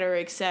 et cetera,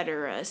 et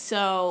cetera.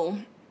 So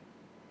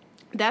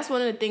that's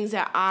one of the things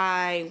that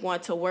I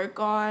want to work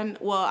on.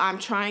 Well, I'm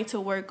trying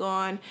to work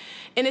on.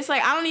 And it's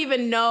like, I don't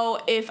even know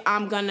if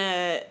I'm going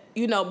to,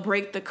 you know,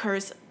 break the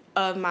curse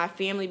of my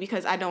family,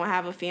 because I don't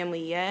have a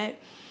family yet.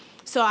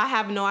 So I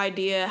have no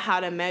idea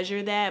how to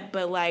measure that.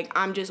 But, like,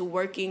 I'm just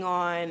working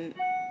on,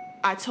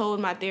 I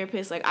told my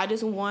therapist, like, I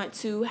just want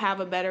to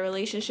have a better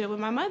relationship with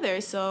my mother.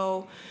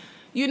 So,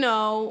 you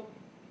know,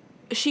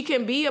 she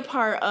can be a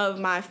part of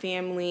my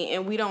family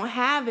and we don't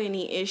have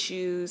any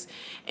issues.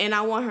 And I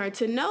want her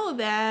to know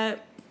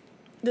that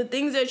the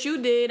things that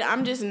you did,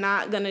 I'm just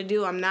not going to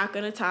do. I'm not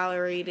going to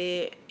tolerate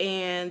it.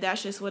 And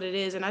that's just what it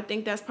is. And I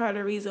think that's part of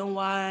the reason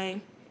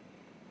why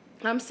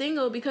I'm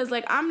single, because,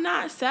 like, I'm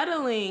not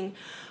settling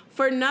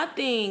for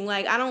nothing.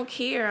 Like, I don't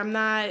care. I'm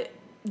not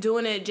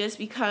doing it just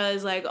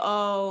because, like,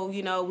 oh,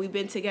 you know, we've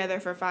been together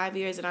for 5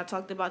 years, and I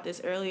talked about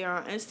this earlier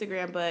on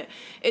Instagram, but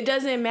it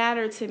doesn't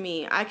matter to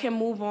me. I can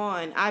move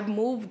on. I've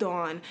moved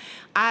on.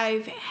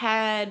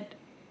 And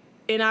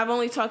I've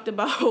only talked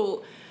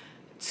about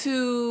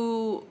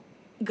 2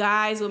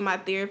 guys with my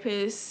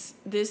therapist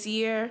this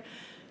year.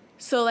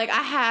 So, like,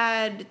 I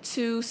had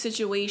 2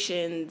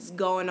 situations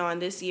going on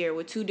this year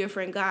with 2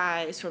 different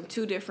guys from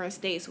 2 different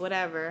states,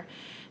 whatever.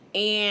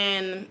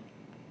 And,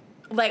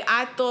 like,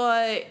 I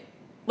thought,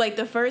 like,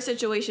 the first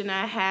situation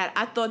I had,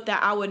 I thought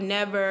that I would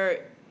never,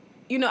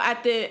 you know,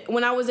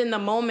 when I was in the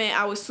moment,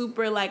 I was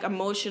super, like,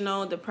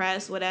 emotional,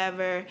 depressed,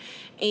 whatever.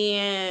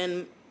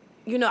 And,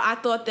 you know, I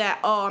thought that,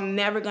 oh, I'm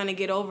never going to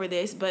get over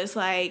this. But it's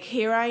like,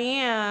 here I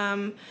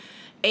am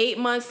 8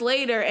 months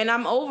later, and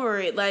I'm over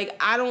it. Like,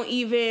 I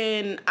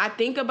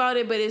think about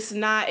it, but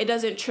it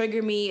doesn't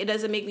trigger me. It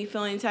doesn't make me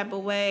feel any type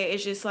of way.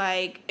 It's just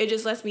like, it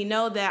just lets me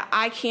know that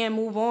I can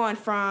move on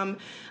from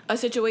a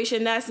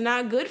situation that's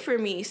not good for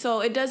me.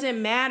 So it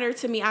doesn't matter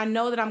to me. I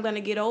know that I'm going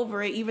to get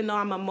over it, even though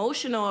I'm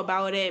emotional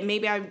about it.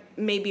 Maybe I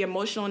may be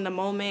emotional in the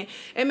moment.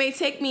 It may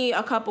take me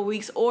a couple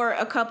weeks or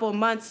a couple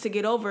months to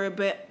get over it,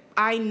 but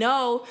I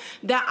know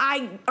that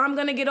I'm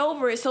going to get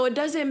over it. So it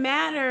doesn't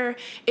matter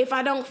if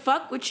I don't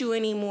fuck with you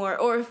anymore,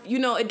 or if, you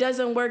know, it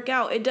doesn't work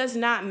out. It does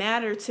not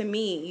matter to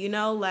me, you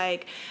know,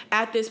 like,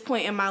 at this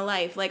point in my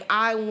life. Like,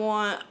 I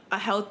want a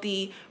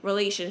healthy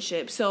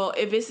relationship. So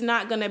if it's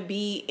not going to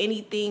be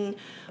anything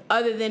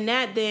other than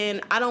that,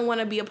 then I don't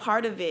want to be a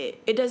part of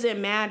it. It doesn't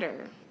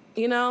matter,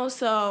 you know?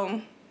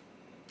 So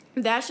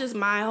that's just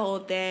my whole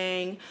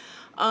thing.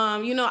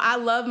 You know, I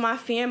love my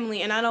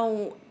family, and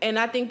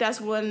I think that's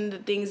one of the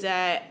things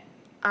that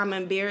I'm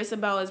embarrassed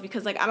about, is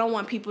because, like, I don't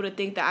want people to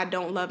think that I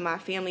don't love my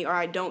family or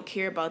I don't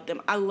care about them.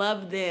 I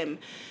love them.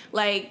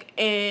 Like,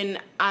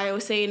 and I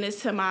was saying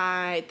this to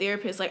my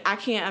therapist, like, I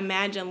can't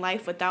imagine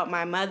life without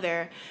my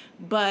mother,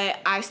 but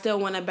I still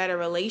want a better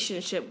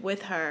relationship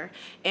with her.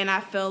 And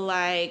I feel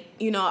like,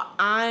 you know,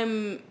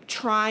 I'm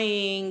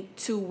trying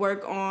to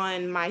work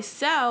on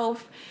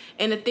myself,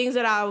 and the things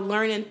that I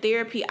learned in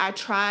therapy, I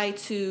try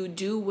to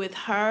do with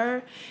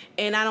her.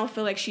 And I don't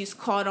feel like she's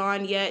caught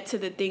on yet to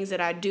the things that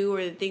I do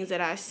or the things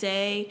that I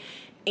say.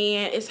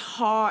 And it's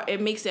hard. It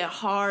makes it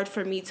hard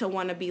for me to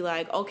want to be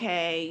like,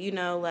 okay, you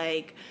know,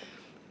 like,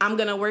 I'm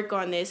going to work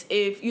on this.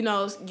 If, you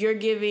know, you're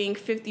giving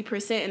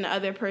 50% and the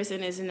other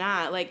person is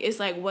not, like, it's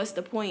like, what's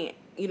the point,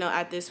 you know,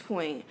 at this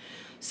point?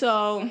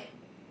 So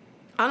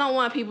I don't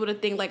want people to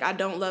think like I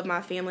don't love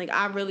my family.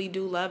 I really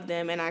do love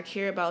them and I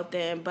care about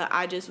them, but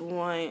I just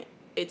want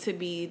it to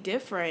be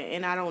different,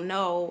 and I don't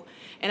know.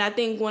 And I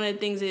think one of the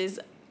things is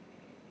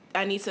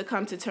I need to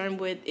come to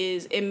terms with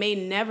is it may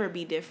never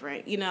be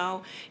different, you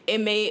know? It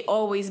may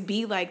always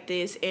be like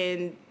this,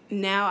 and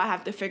now I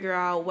have to figure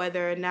out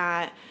whether or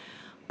not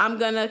I'm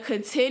going to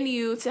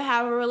continue to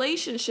have a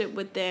relationship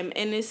with them.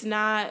 And it's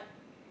not,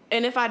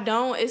 and if I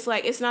don't, it's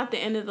like, it's not the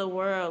end of the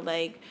world.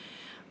 Like,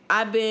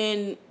 I've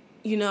been,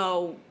 you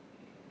know,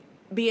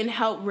 being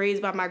helped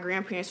raised by my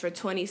grandparents for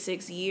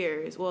 26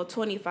 years. Well,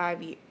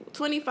 25 years.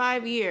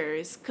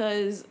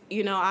 Because,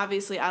 you know,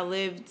 obviously I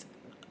lived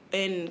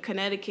in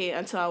Connecticut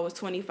until I was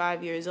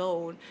 25 years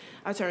old.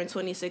 I turned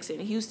 26 in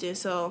Houston.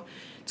 So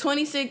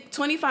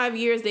 25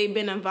 years they've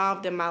been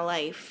involved in my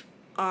life.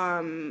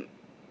 90%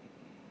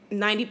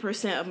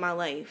 of my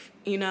life,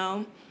 you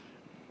know?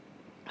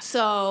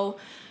 So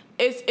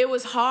it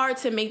was hard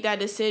to make that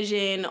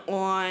decision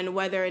on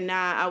whether or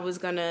not I was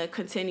going to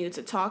continue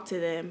to talk to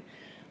them.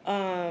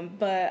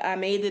 But I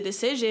made the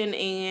decision,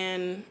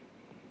 and,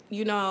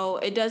 you know,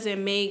 it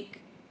doesn't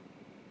make,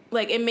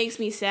 like, it makes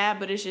me sad,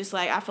 but it's just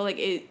like, I feel like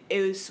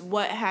it was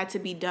what had to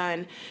be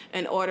done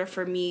in order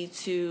for me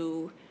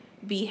to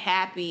be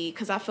happy.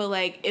 Because I feel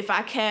like if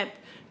I kept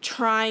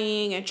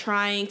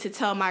trying to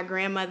tell my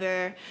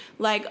grandmother,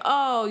 like,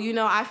 oh, you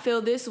know, I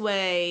feel this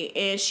way,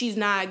 and she's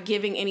not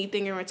giving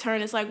anything in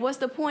return, it's like, what's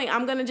the point?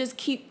 I'm gonna just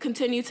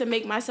continue to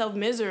make myself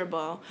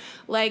miserable.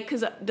 Like,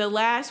 because the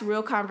last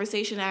real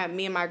conversation that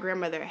me and my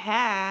grandmother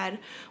had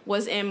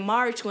was in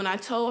March, when I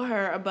told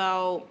her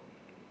about,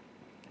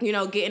 you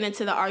know, getting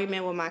into the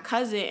argument with my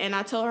cousin, and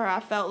I told her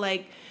I felt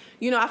like,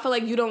 you know, I feel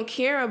like you don't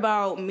care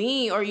about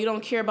me, or you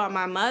don't care about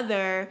my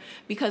mother,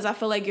 because I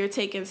feel like you're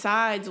taking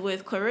sides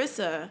with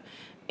Clarissa.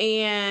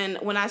 And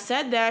when I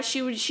said that,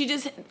 she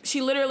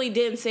literally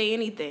didn't say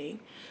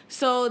anything.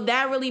 So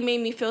that really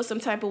made me feel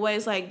some type of way.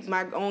 It's like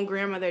my own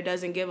grandmother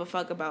doesn't give a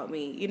fuck about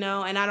me, you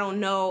know? And I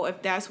don't know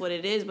if that's what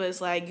it is, but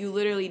it's like, you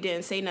literally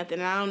didn't say nothing.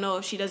 And I don't know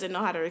if she doesn't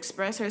know how to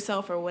express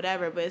herself or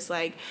whatever, but it's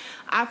like,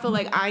 I feel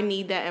like I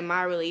need that in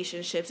my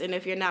relationships. And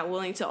if you're not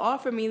willing to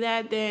offer me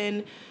that,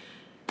 then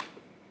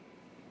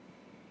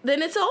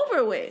it's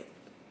over with.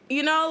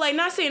 You know, like,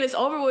 not saying it's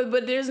over with,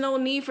 but there's no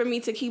need for me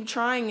to keep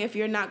trying if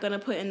you're not going to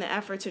put in the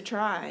effort to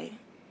try.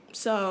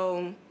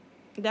 So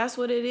that's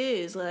what it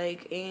is,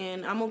 like,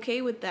 and I'm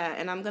okay with that,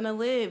 and I'm going to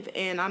live,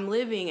 and I'm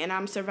living, and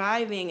I'm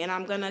surviving, and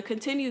I'm going to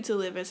continue to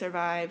live and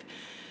survive.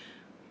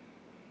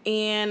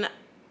 And,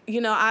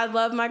 you know, I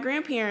love my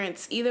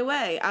grandparents either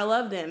way. I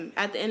love them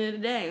at the end of the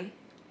day.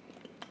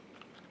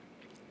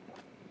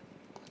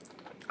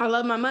 I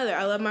love my mother.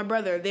 I love my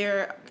brother.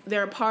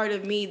 They're a part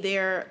of me.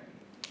 They're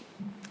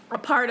a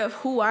part of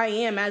who I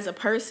am as a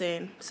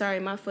person. Sorry,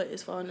 my foot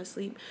is falling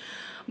asleep.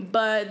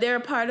 But they're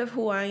a part of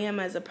who I am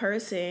as a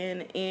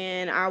person,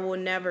 and I will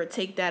never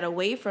take that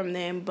away from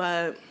them.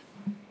 But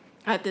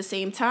at the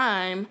same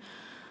time,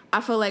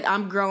 I feel like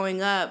I'm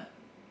growing up,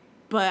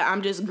 but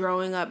I'm just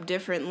growing up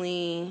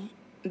differently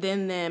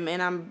than them,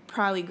 and I'm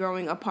probably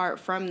growing apart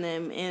from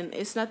them, and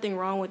it's nothing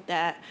wrong with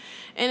that.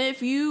 And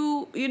if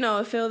you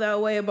know, feel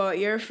that way about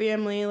your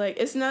family, like,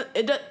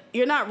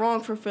 you're not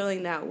wrong for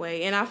feeling that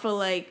way. And I feel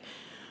like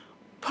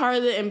part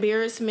of the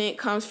embarrassment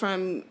comes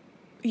from,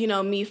 you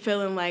know, me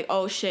feeling like,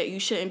 oh shit, you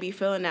shouldn't be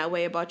feeling that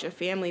way about your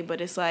family.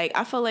 But it's like,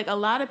 I feel like a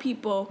lot of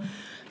people,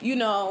 you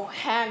know,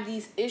 have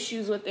these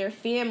issues with their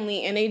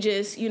family, and they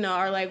just, you know,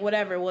 are like,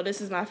 whatever, well,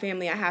 this is my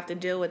family, I have to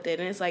deal with it.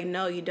 And it's like,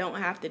 no, you don't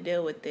have to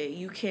deal with it.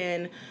 You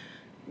can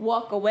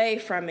walk away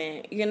from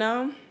it, you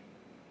know?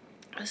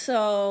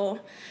 So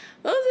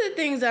those are the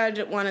things I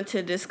just wanted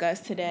to discuss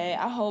today.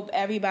 I hope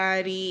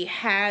everybody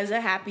has a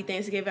happy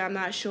Thanksgiving. I'm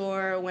not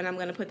sure when I'm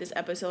going to put this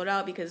episode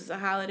out because it's a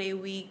holiday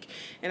week,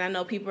 and I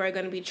know people are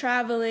going to be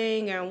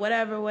traveling and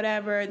whatever.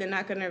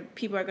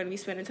 People are going to be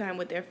spending time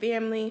with their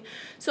family.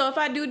 So if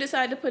I do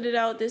decide to put it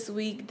out this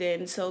week,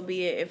 then so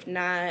be it. If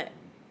not,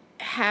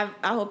 I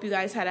hope you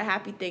guys had a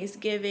happy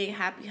Thanksgiving,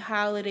 happy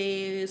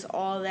holidays,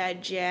 all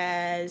that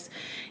jazz.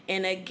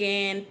 And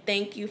again,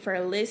 thank you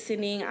for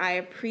listening. I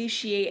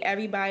appreciate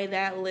everybody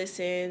that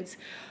listens.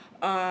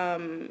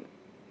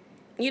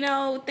 You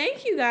know,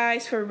 thank you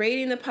guys for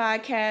rating the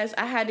podcast.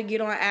 I had to get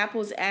on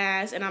Apple's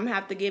ass, and I'm going to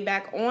have to get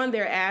back on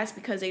their ass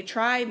because they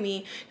tried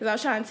me, because I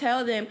was trying to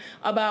tell them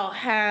about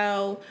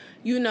how,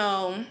 you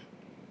know,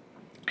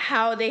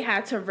 how they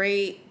had to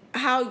rate,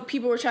 how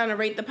people were trying to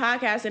rate the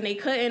podcast and they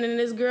couldn't. And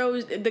the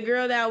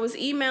girl that I was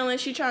emailing,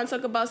 she trying to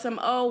talk about some,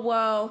 oh,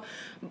 well,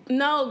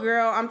 no,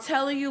 girl, I'm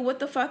telling you what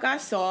the fuck I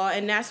saw,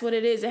 and that's what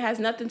it is. It has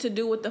nothing to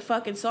do with the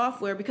fucking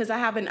software, because I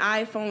have an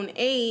iPhone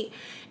 8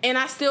 and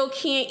I still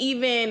can't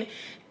even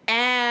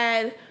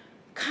add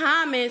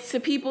comments to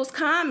people's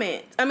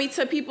podcasts.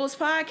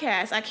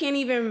 I can't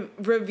even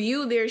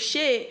review their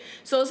shit.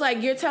 So it's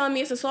like, you're telling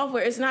me it's a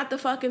software. It's not the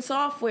fucking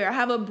software. I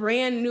have a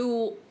brand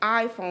new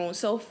iPhone,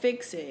 so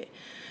fix it.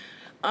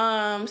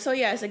 So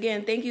yes,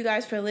 again, thank you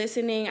guys for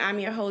listening. I'm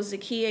your host,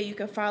 Zakia. You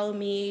can follow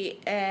me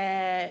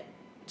on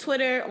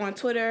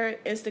Twitter,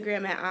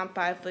 Instagram at I'm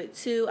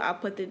 5'2". I'll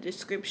put the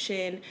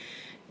description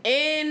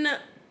in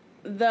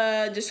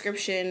the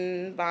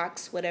description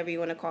box, whatever you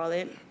want to call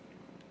it.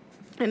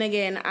 And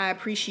again, I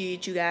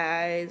appreciate you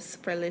guys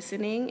for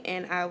listening,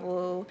 and I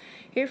will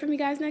hear from you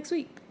guys next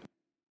week.